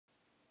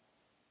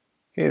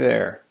Hey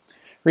there.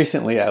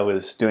 Recently I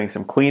was doing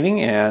some cleaning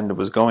and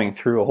was going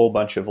through a whole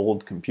bunch of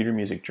old Computer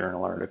Music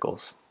Journal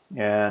articles.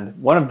 And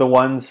one of the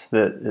ones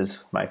that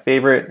is my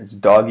favorite, it's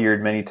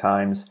dog-eared many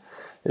times,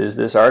 is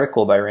this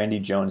article by Randy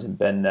Jones and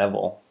Ben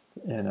Neville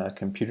in a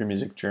Computer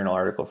Music Journal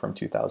article from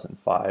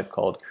 2005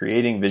 called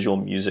Creating Visual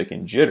Music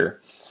in Jitter.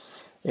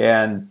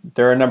 And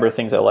there are a number of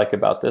things I like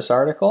about this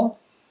article.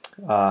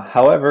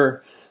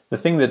 However, the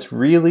thing that's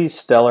really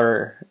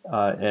stellar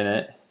in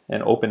it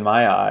and opened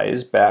my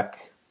eyes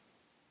back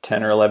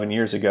 10 or 11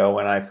 years ago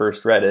when I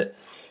first read it,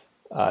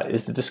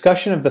 is the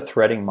discussion of the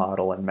threading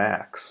model in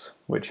Max,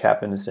 which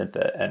happens at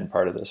the end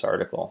part of this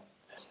article.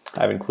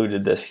 I've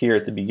included this here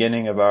at the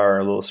beginning of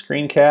our little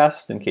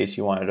screencast in case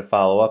you wanted to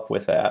follow up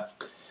with that.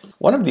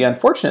 One of the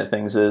unfortunate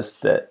things is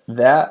that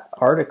that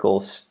article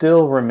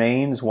still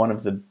remains one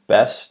of the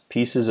best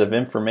pieces of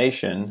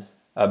information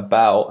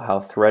about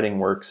how threading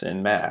works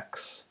in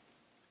Max.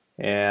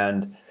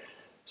 And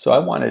so I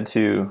wanted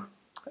to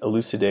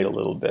elucidate a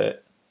little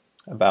bit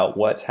about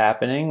what's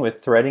happening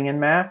with threading in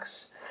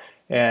Max.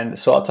 And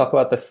so I'll talk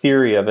about the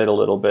theory of it a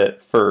little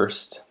bit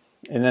first,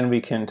 and then we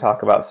can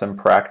talk about some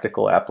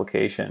practical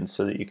applications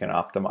so that you can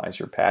optimize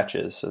your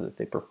patches so that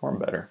they perform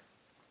better.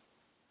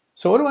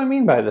 So what do I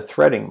mean by the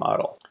threading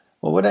model?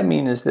 Well, what I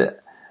mean is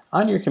that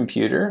on your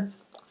computer,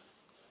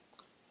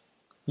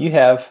 you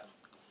have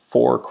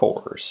 4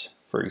 cores,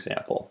 for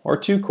example, or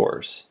 2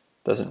 cores,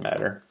 doesn't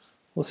matter.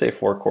 We'll say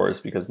 4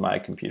 cores because my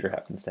computer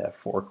happens to have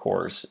 4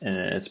 cores in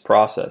its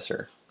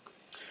processor.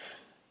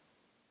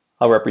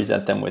 I'll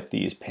represent them with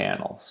these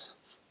panels.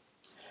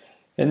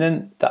 And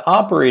then the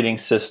operating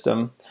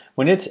system,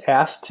 when it's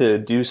asked to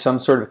do some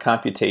sort of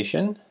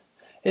computation,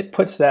 it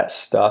puts that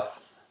stuff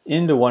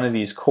into one of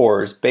these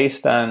cores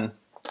based on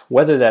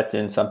whether that's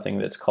in something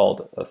that's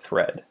called a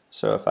thread.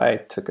 So if I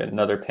took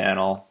another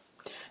panel,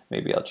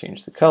 maybe I'll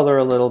change the color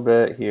a little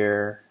bit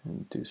here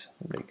and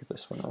make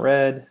this one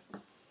red-ish.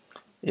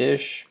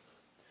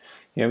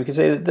 You know, we can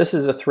say that this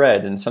is a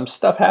thread and some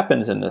stuff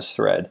happens in this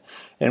thread.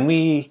 And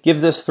we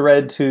give this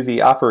thread to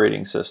the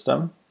operating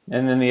system,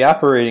 and then the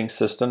operating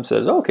system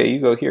says, okay, you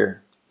go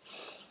here.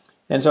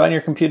 And so on your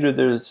computer,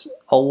 there's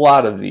a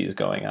lot of these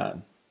going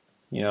on.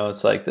 You know,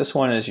 it's like this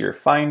one is your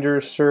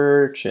Finder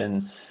search,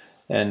 and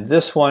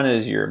this one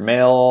is your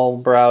mail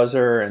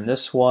browser, and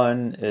this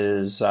one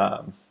is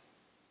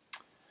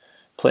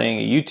playing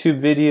a YouTube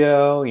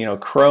video. You know,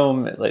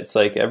 Chrome, it's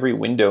like every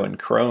window in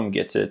Chrome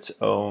gets its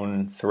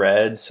own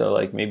thread. So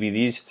like maybe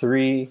these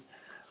 3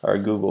 are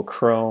Google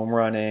Chrome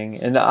running.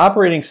 And the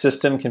operating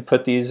system can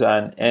put these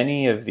on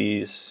any of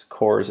these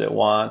cores it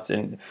wants.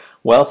 And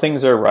while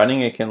things are running,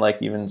 it can like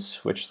even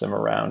switch them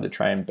around to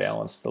try and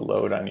balance the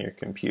load on your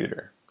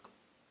computer.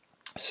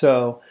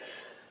 So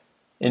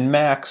in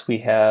Max, we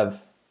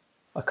have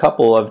a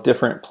couple of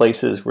different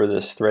places where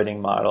this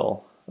threading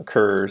model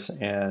occurs.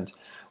 And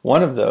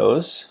one of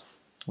those,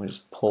 we'll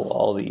just pull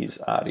all these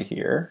out of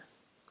here.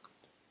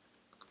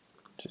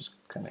 Just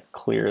kind of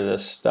clear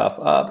this stuff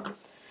up.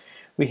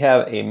 We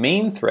have a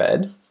main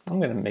thread. I'm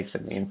going to make the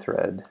main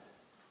thread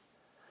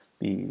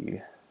be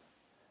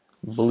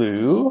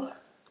blue.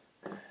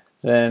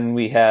 Then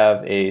we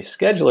have a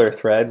scheduler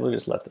thread. We'll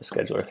just let the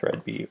scheduler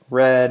thread be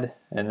red.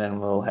 And then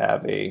we'll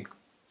have a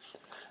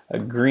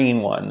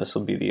green one. This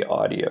will be the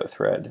audio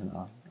thread. And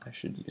I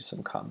should use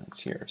some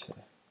comments here to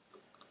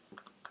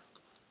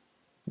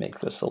make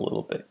this a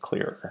little bit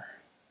clearer.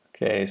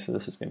 Okay, so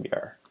this is going to be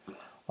our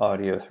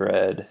audio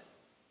thread,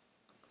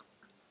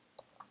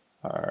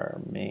 our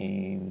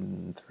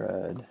main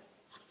thread,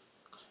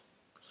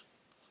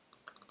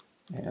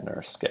 and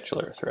our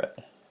scheduler thread.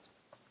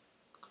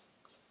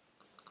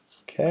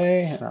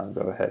 Okay, and I'll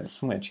go ahead,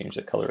 I'm going to change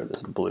the color of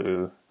this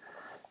blue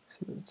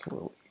so that it's a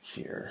little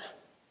easier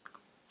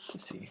to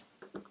see.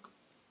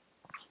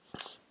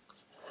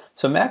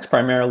 So Max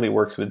primarily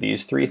works with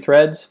these 3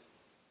 threads.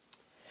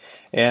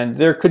 And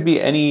there could be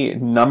any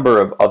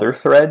number of other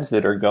threads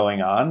that are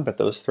going on, but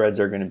those threads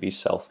are going to be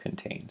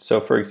self-contained.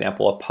 So for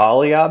example, a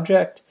poly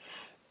object,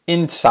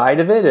 inside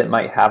of it, it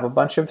might have a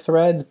bunch of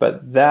threads,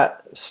 but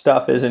that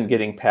stuff isn't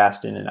getting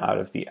passed in and out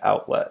of the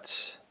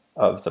outlets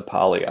of the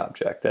poly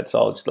object. That's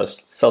all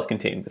just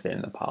self-contained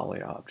within the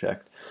poly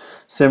object.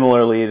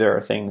 Similarly, there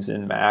are things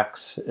in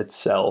Max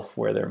itself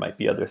where there might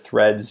be other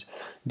threads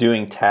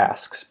doing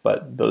tasks,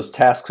 but those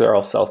tasks are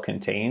all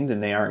self-contained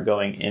and they aren't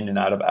going in and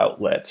out of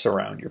outlets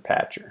around your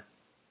patcher.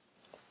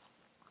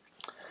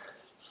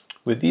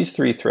 With these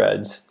 3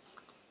 threads,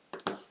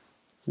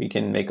 we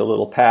can make a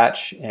little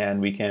patch and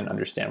we can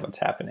understand what's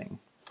happening.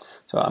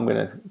 So I'm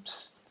going to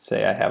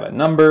say I have a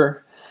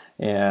number,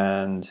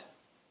 and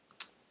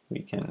we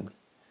can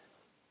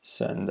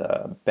send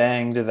a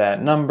bang to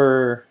that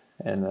number,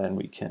 and then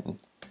we can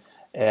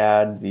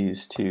add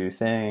these 2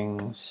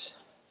 things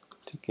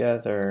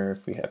together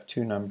if we have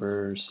 2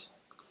 numbers,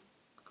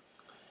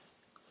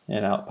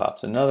 and out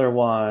pops another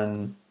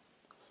one.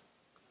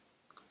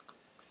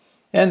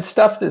 And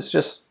stuff that's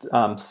just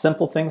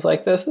simple things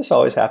like this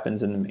always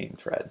happens in the main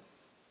thread.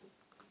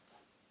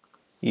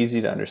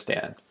 Easy to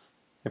understand.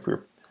 If we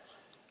were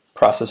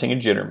processing a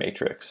jitter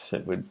matrix,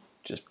 it would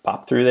just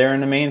pop through there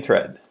in the main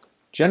thread.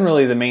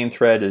 Generally, the main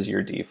thread is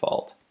your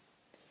default.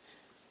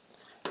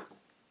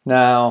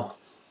 Now,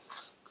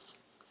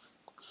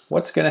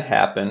 what's going to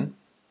happen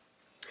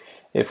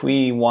if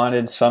we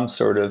wanted some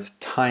sort of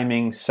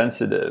timing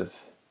sensitive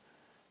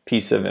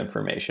piece of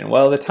information?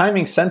 Well, the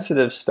timing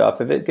sensitive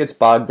stuff, if it gets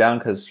bogged down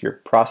because you're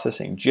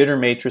processing jitter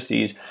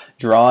matrices,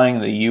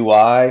 drawing the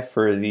UI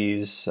for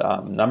these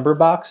number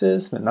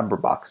boxes, the number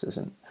box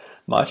isn't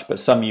much, but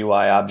some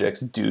UI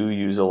objects do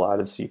use a lot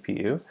of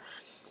CPU,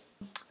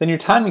 then your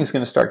timing is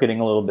going to start getting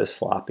a little bit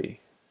sloppy.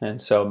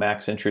 And so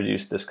Max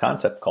introduced this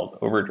concept called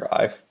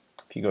overdrive.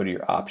 If you go to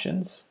your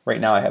options,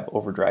 right now I have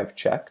overdrive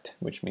checked,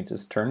 which means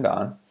it's turned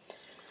on.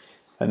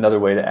 Another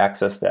way to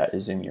access that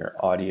is in your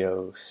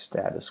audio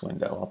status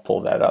window. I'll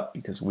pull that up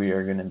because we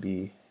are going to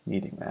be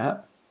needing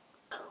that.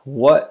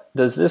 What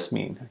does this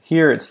mean?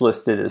 Here it's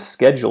listed as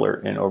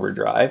scheduler in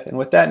overdrive, and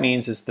what that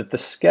means is that the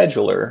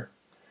scheduler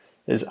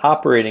is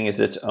operating as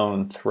its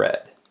own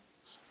thread.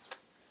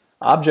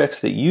 Objects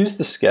that use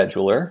the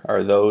scheduler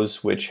are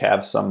those which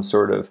have some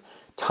sort of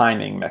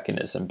timing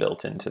mechanism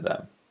built into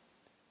them.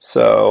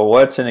 So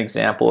what's an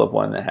example of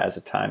one that has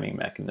a timing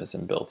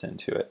mechanism built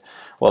into it?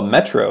 Well,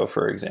 Metro,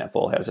 for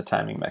example, has a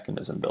timing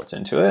mechanism built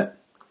into it.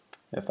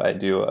 If I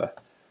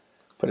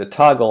put a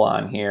toggle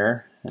on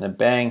here and a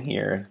bang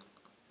here,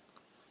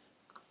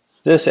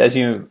 this, as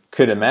you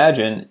could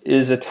imagine,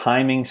 is a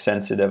timing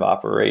sensitive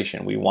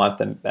operation. We want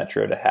the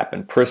Metro to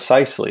happen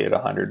precisely at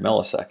 100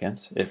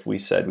 milliseconds if we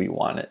said we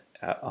want it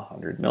at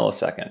 100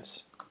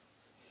 milliseconds.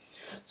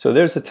 So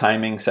there's a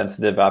timing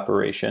sensitive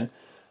operation.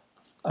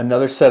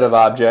 Another set of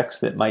objects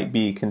that might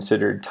be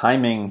considered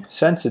timing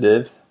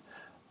sensitive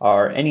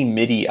are any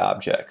MIDI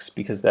objects,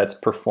 because that's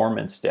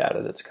performance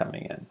data that's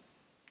coming in.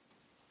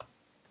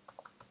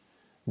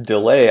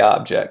 Delay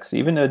objects,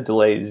 even a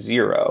delay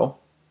 0,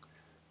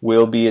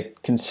 will be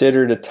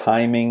considered a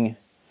timing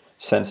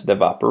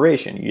sensitive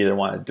operation. You either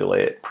want to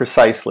delay it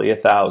precisely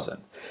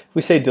 1,000. If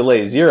we say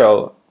delay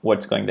 0,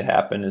 what's going to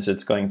happen is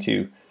it's going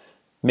to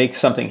make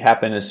something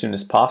happen as soon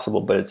as possible,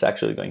 but it's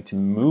actually going to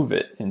move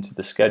it into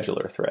the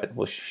scheduler thread.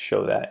 We'll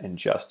show that in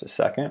just a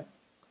second.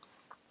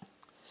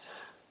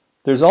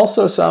 There's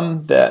also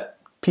some that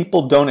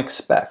people don't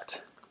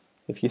expect.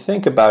 If you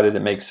think about it,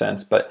 it makes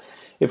sense, but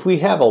if we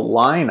have a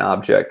line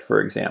object,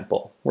 for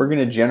example, we're going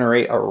to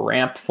generate a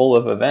ramp full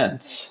of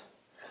events.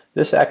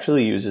 This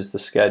actually uses the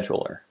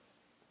scheduler.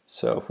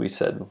 So if we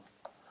said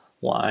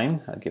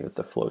line, I'll give it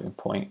the floating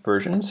point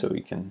version so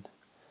we can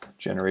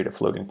generate a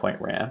floating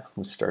point ramp.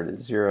 We'll start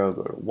at 0,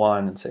 go to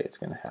 1, and say it's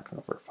going to happen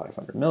over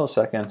 500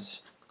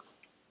 milliseconds.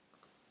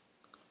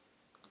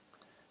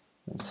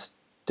 And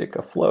stick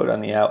a float on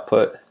the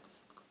output.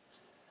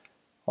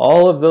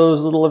 All of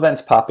those little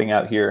events popping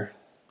out here,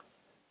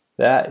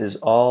 that is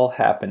all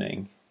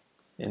happening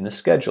in the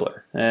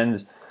scheduler. And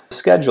the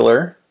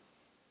scheduler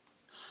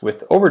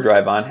with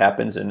overdrive on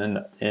happens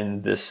in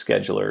this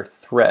scheduler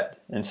thread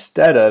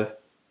instead of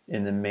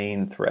in the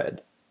main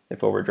thread.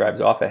 If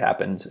overdrive's off, it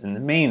happens in the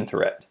main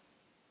thread.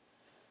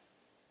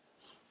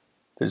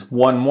 There's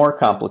one more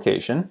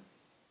complication,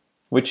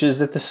 which is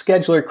that the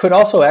scheduler could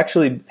also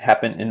actually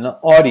happen in the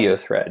audio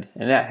thread.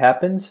 And that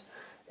happens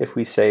if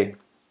we say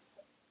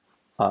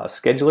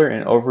scheduler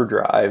in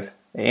overdrive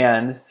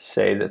and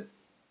say that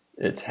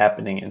it's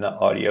happening in the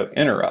audio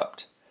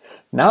interrupt.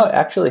 Now it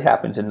actually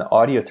happens in the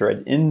audio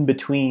thread in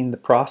between the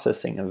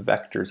processing of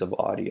vectors of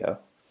audio.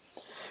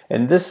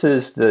 And this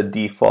is the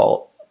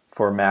default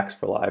for Max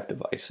for Live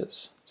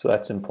devices. So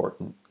that's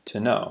important to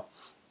know.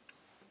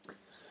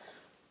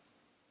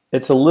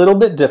 It's a little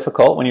bit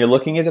difficult when you're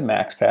looking at a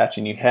Max patch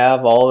and you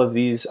have all of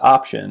these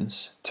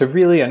options to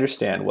really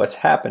understand what's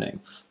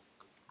happening.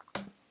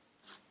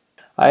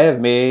 I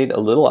have made a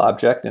little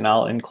object, and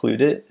I'll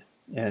include it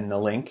in the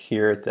link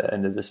here at the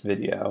end of this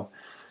video.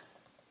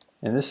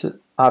 And this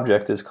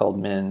object is called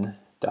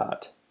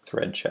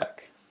min.threadCheck.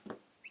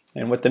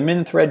 And what the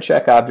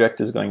min.threadCheck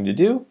object is going to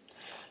do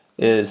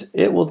is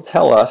it will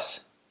tell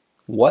us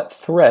what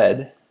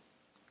thread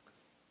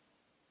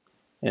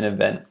an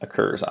event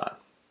occurs on.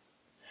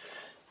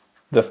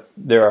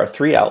 There are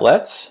 3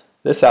 outlets.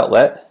 This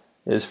outlet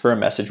is for a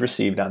message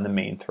received on the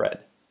main thread.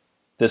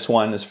 This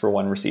one is for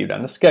one received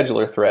on the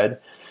scheduler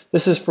thread.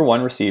 This is for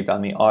one received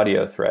on the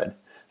audio thread.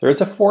 There is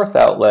a 4th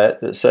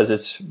outlet that says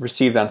it's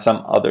received on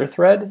some other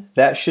thread.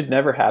 That should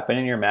never happen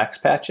in your Max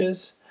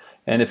patches.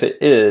 And if it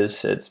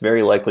is, it's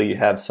very likely you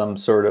have some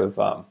sort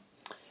of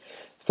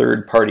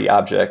third-party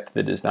object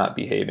that is not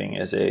behaving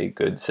as a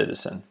good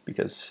citizen,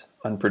 because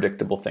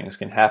unpredictable things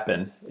can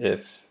happen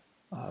if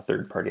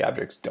third-party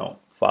objects don't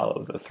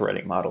follow the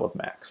threading model of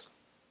Max.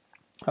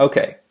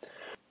 Okay,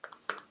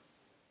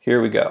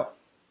 here we go.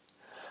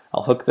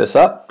 I'll hook this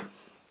up.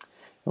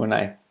 When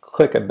I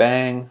click a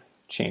bang,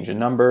 change a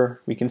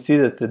number, we can see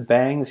that the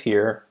bangs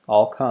here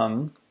all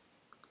come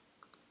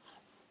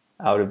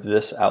out of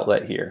this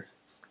outlet here.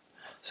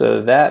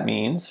 So that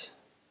means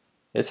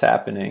it's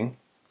happening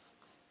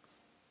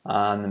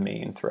on the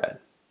main thread.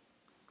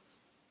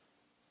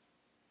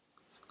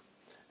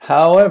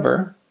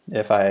 However,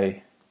 if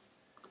I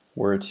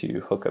were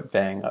to hook a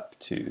bang up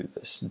to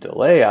this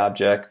delay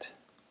object,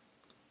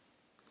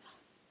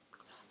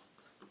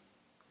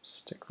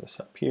 stick this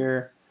up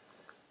here,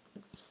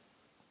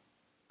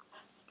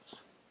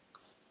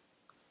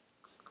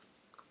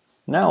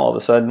 now all of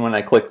a sudden when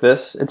I click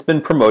this, it's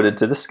been promoted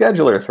to the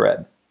scheduler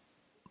thread.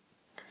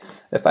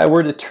 If I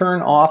were to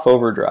turn off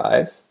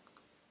overdrive,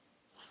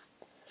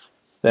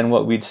 then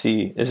what we'd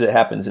see is it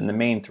happens in the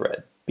main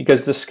thread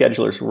because the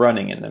scheduler's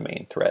running in the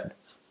main thread.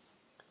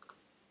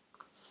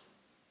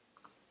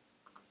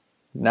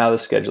 Now the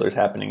scheduler is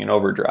happening in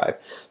overdrive.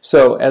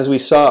 So as we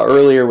saw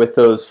earlier with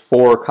those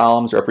 4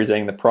 columns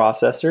representing the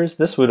processors,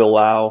 this would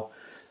allow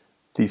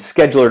the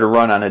scheduler to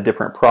run on a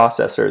different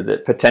processor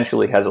that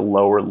potentially has a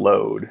lower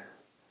load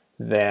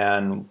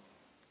than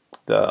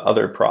the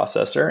other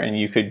processor, and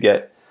you could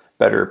get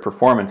better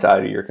performance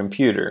out of your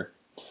computer.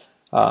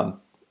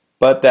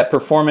 But that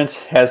performance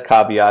has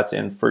caveats,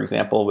 and for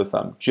example with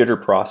jitter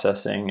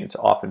processing, it's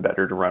often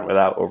better to run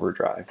without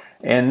overdrive.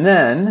 And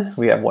then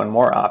we have one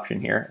more option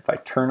here. If I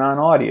turn on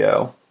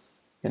audio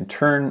and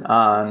turn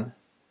on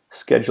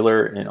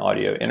scheduler and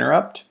audio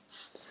interrupt,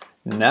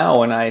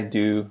 now when I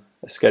do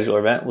a scheduler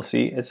event, we'll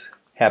see it's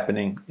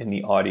happening in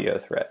the audio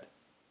thread.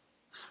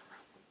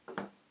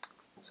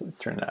 So we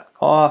turn that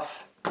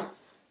off.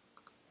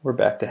 We're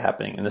back to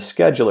happening in the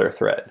scheduler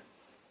thread.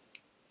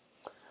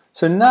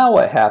 So now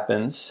what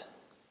happens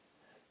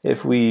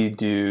if we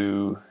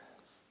do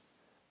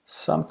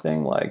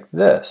something like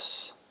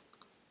this?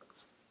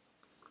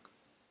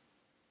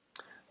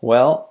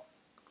 Well,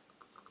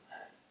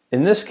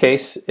 in this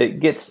case,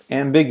 it gets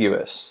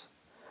ambiguous.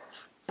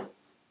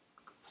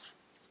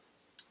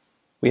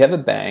 We have a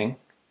bang.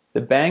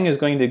 The bang is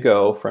going to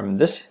go from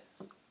this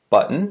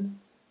button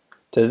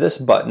to this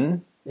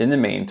button in the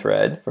main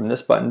thread, from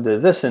this button to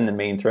this in the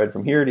main thread,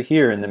 from here to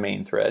here in the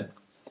main thread.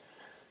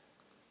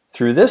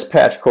 Through this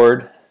patch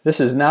cord, this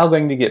is now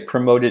going to get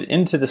promoted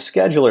into the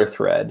scheduler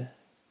thread,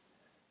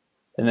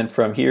 and then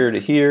from here to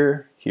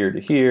here, here to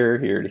here,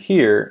 here to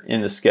here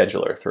in the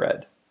scheduler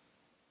thread.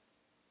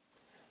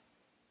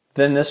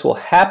 Then this will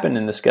happen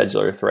in the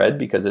scheduler thread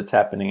because it's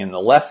happening in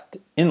the left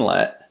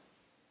inlet,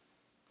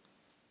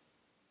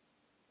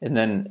 and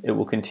then it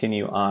will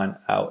continue on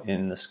out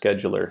in the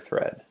scheduler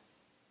thread.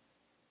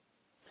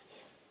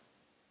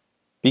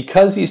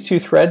 Because these 2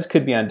 threads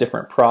could be on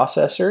different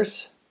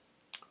processors,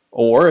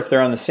 or if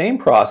they're on the same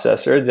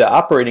processor, the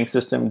operating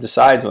system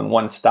decides when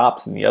one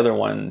stops and the other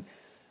one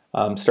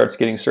starts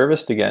getting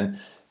serviced again.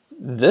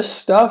 This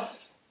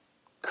stuff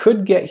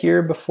could get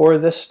here before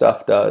this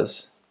stuff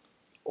does,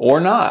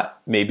 or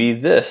not. Maybe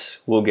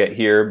this will get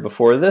here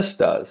before this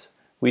does.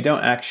 We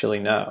don't actually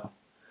know.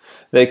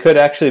 They could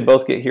actually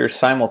both get here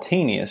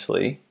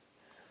simultaneously,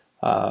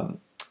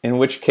 in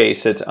which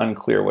case it's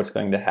unclear what's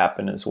going to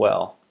happen as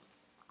well.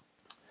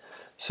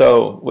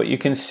 So what you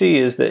can see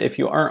is that if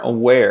you aren't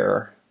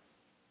aware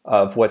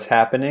of what's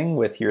happening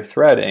with your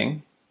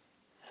threading,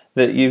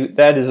 that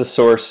is a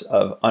source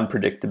of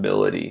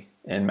unpredictability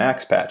in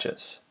max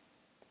patches.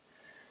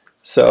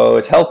 So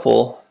it's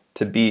helpful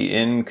to be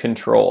in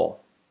control.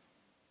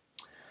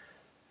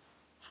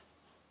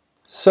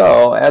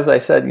 So as I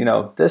said,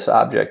 this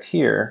object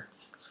here,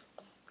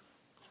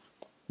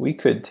 we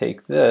could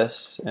take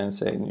this and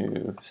say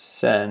new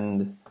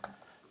send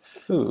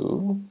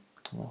foo.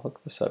 We'll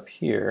hook this up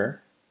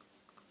here.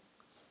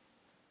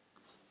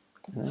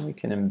 And then we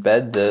can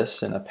embed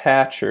this in a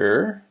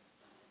patcher.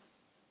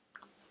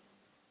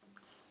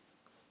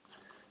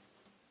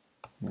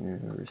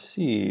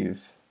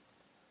 Receive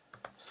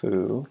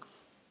foo.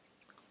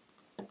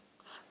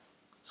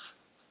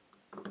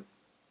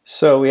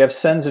 So we have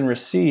sends and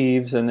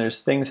receives, and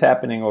there's things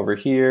happening over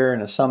here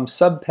and some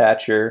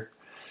subpatcher,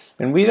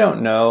 and we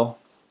don't know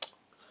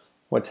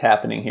what's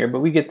happening here, but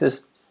we get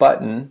this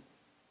button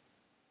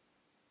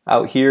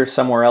out here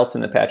somewhere else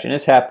in the patch, and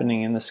it's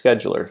happening in the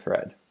scheduler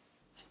thread.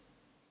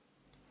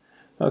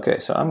 Okay,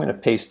 so I'm going to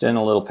paste in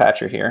a little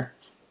patcher here,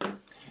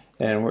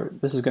 and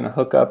this is going to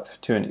hook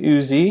up to an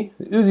Uzi.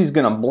 The Uzi is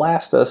going to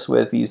blast us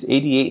with these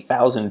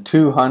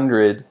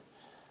 88,200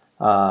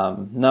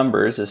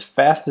 numbers as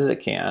fast as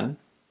it can.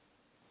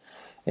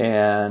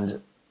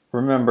 And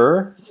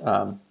remember,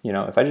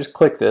 if I just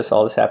click this,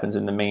 all this happens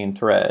in the main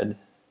thread,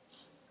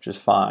 which is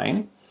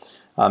fine.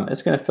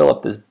 It's going to fill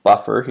up this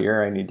buffer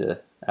here. I need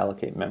to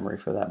allocate memory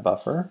for that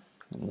buffer.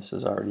 And this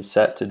is already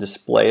set to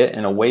display it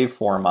in a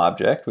waveform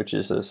object, which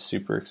is a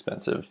super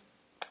expensive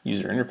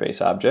user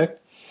interface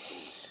object.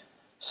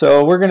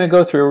 So we're going to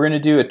go through, we're going to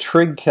do a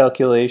trig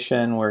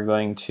calculation. We're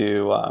going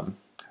to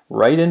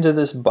write into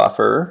this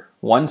buffer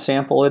one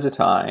sample at a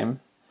time,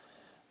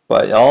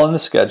 but all in the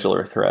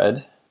scheduler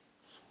thread.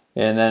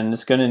 And then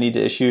it's going to need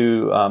to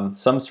issue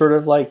some sort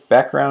of like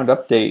background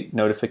update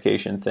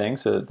notification thing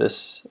so that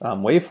this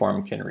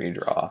waveform can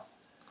redraw.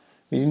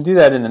 You can do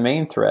that in the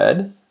main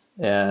thread,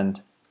 and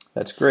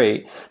that's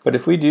great. But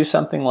if we do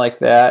something like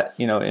that,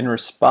 in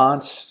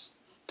response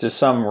to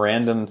some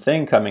random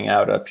thing coming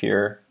out up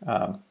here,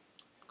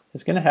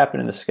 it's going to happen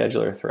in the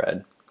scheduler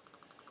thread.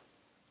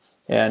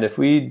 And if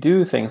we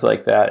do things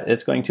like that,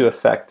 it's going to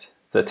affect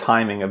the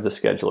timing of the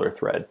scheduler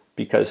thread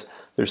because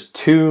there's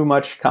too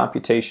much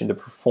computation to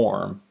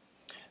perform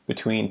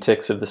between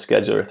ticks of the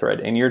scheduler thread,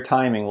 and your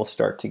timing will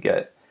start to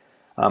get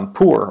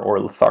poor or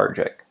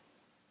lethargic.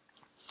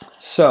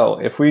 So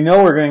if we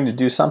know we're going to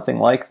do something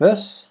like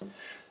this,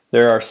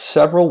 there are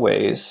several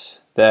ways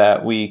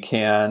that we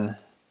can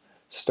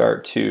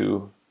start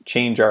to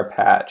change our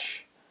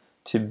patch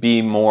to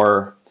be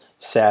more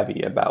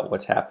savvy about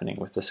what's happening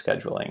with the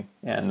scheduling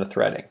and the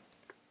threading.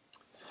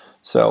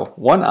 So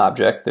one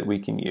object that we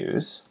can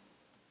use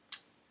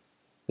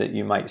that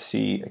you might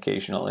see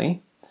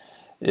occasionally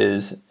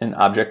is an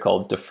object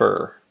called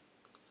defer.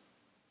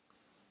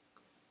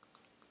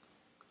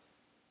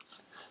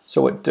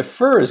 So what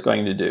defer is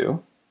going to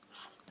do,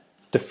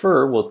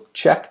 defer will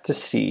check to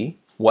see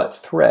what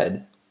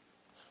thread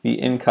the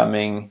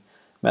incoming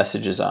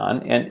message is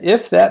on, and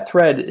if that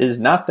thread is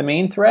not the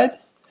main thread,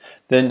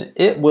 then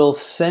it will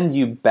send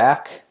you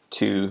back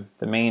to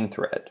the main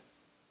thread.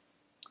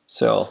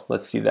 So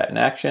let's see that in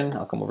action.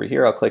 I'll come over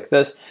here, I'll click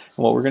this,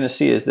 and what we're going to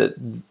see is that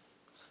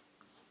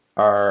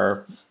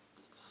our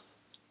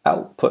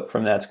output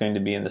from that's going to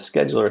be in the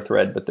scheduler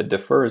thread, but the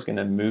defer is going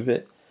to move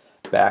it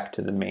back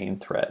to the main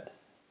thread.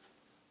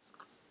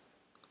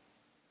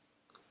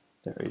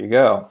 There you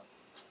go.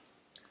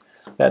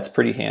 That's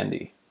pretty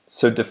handy.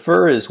 So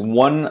defer is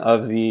one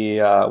of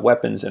the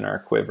weapons in our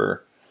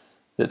quiver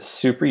that's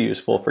super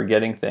useful for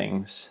getting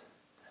things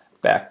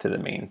back to the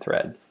main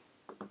thread.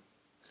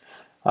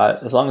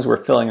 As long as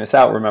we're filling this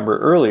out, remember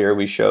earlier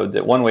we showed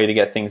that one way to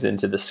get things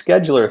into the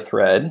scheduler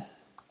thread,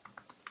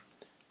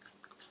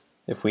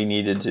 if we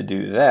needed to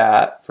do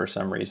that for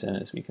some reason,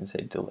 is we can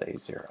say delay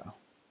 0.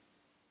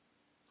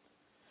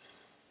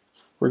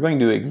 We're going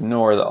to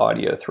ignore the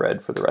audio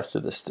thread for the rest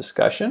of this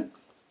discussion.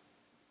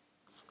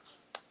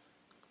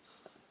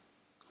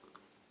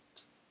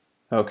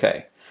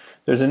 Okay,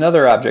 there's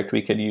another object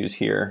we could use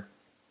here,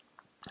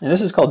 and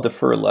this is called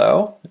defer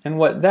low, and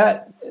what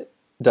that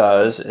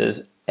does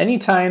is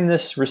anytime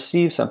this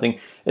receives something,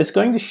 it's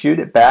going to shoot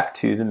it back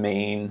to the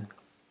main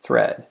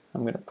thread.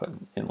 I'm going to put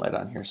an inlet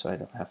on here so I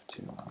don't have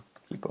to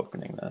keep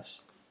opening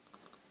this.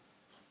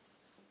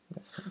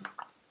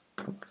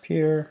 Come up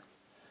here,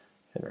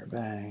 hit our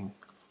bang.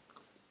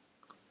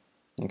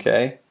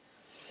 Okay,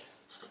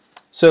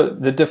 so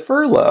the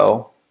defer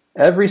low,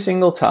 every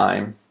single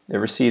time it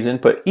receives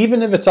input,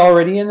 even if it's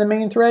already in the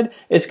main thread,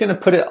 it's going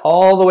to put it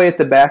all the way at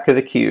the back of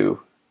the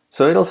queue.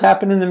 So it'll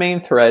happen in the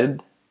main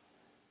thread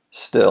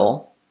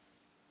still,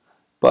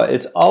 but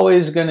it's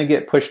always going to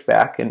get pushed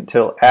back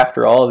until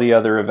after all the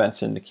other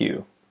events in the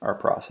queue are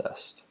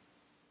processed.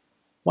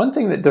 One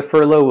thing that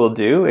defer low will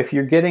do, if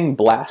you're getting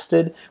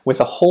blasted with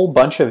a whole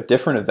bunch of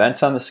different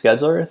events on the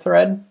scheduler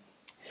thread,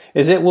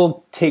 is it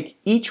will take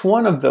each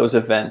one of those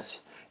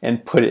events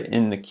and put it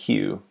in the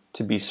queue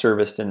to be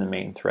serviced in the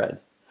main thread.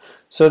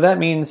 So that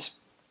means,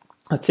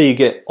 let's say you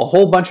get a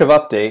whole bunch of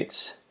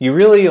updates, you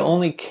really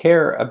only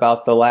care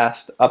about the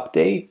last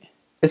update.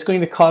 It's going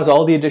to cause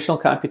all the additional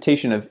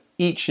computation of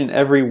each and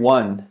every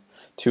one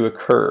to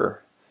occur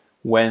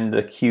when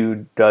the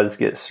queue does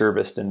get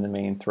serviced in the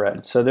main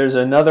thread. So there's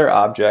another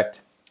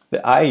object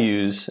that I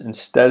use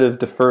instead of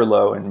defer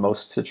low in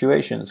most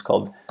situations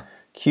called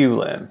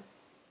QLim.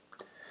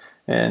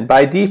 And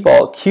by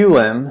default,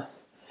 QLim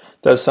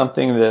does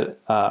something that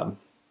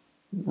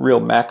real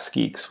Max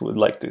geeks would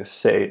like to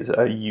say is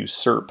a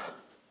usurp.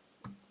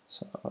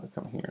 So I'll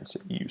come here and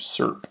say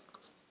usurp.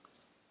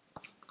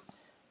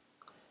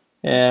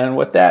 And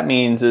what that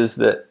means is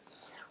that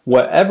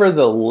whatever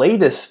the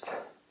latest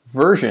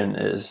version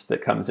is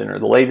that comes in, or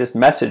the latest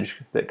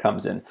message that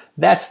comes in,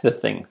 that's the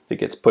thing that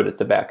gets put at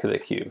the back of the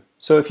queue.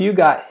 So if you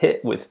got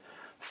hit with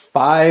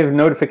 5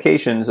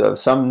 notifications of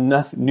some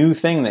new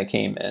thing that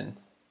came in,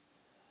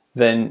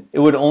 then it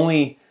would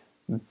only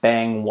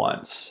bang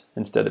once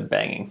instead of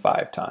banging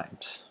 5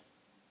 times.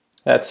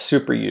 That's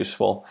super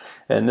useful,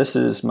 and this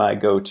is my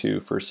go-to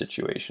for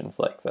situations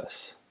like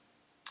this.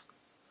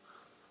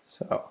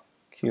 So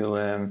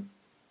QLim,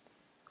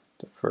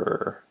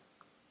 defer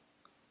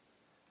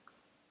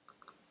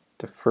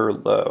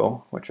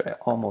low, which I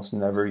almost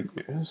never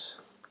use.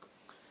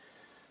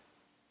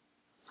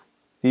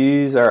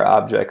 These are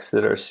objects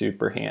that are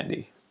super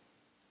handy.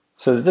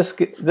 So this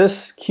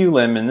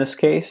QLim in this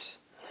case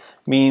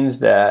means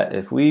that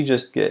if we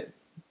just get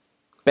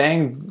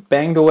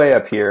banged away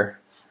up here,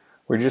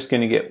 we're just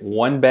going to get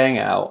one bang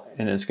out,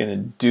 and it's going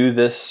to do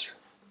this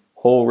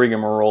whole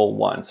rigmarole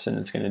once, and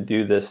it's going to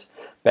do this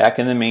back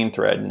in the main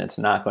thread, and it's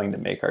not going to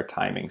make our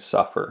timing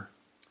suffer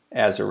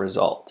as a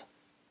result.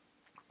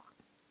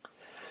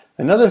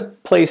 Another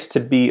place to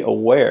be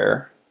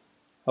aware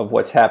of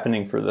what's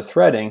happening for the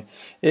threading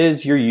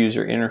is your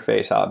user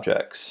interface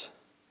objects.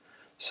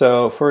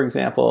 So for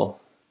example,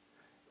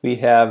 we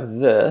have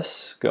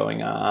this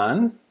going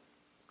on,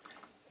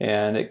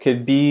 and it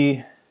could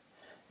be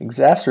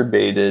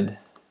exacerbated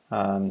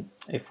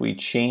if we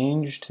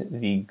changed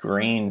the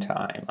grain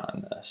time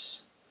on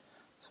this.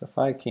 So if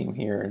I came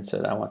here and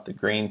said I want the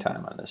grain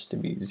time on this to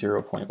be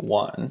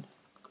 0.1,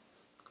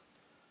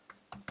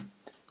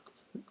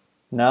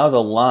 Now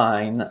the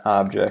line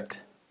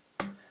object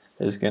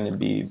is going to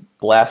be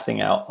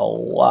blasting out a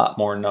lot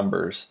more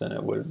numbers than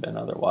it would have been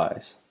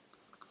otherwise.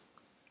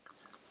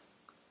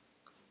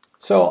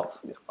 So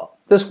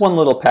this one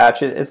little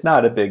patch, it's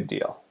not a big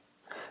deal.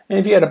 And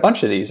if you had a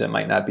bunch of these, it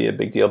might not be a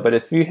big deal. But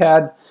if you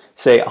had,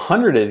 say,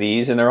 100 of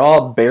these, and they're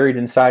all buried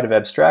inside of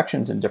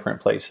abstractions in different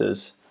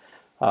places,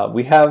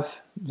 we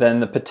have then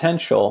the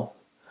potential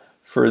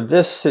for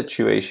this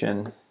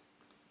situation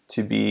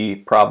to be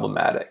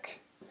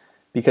problematic,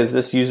 because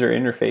this user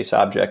interface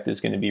object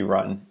is going to be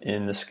run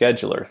in the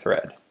scheduler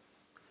thread.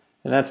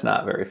 And that's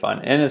not very fun.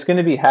 And it's going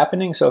to be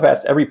happening so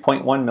fast, every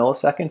 0.1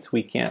 milliseconds,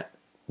 we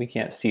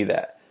can't see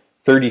that.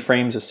 30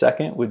 frames a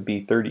second would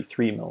be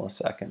 33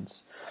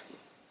 milliseconds.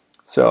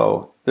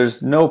 So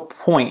there's no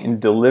point in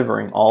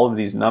delivering all of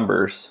these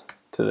numbers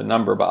to the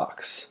number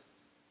box.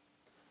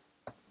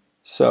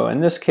 So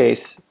in this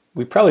case,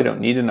 we probably don't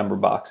need a number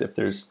box if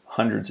there's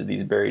hundreds of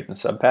these buried in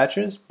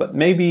subpatches, but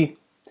maybe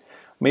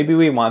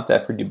we want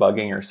that for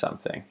debugging or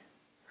something.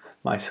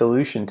 My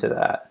solution to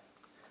that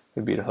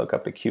would be to hook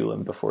up a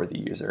QLIM before the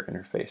user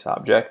interface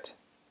object.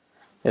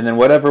 And then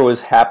whatever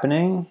was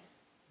happening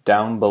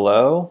down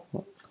below,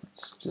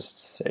 let's just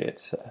say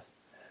it's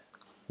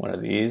one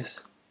of these,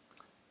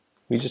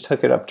 we just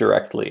hook it up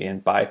directly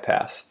and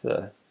bypass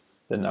the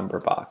number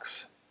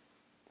box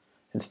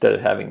instead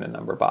of having the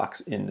number box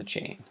in the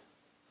chain.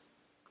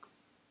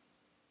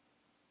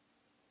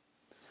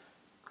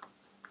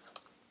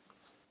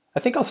 I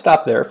think I'll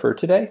stop there for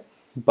today,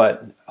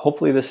 but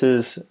hopefully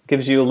this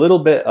gives you a little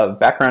bit of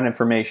background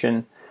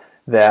information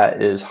that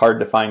is hard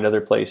to find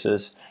other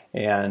places,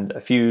 and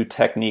a few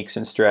techniques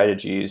and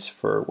strategies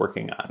for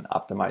working on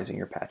optimizing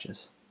your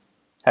patches.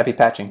 Happy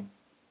patching!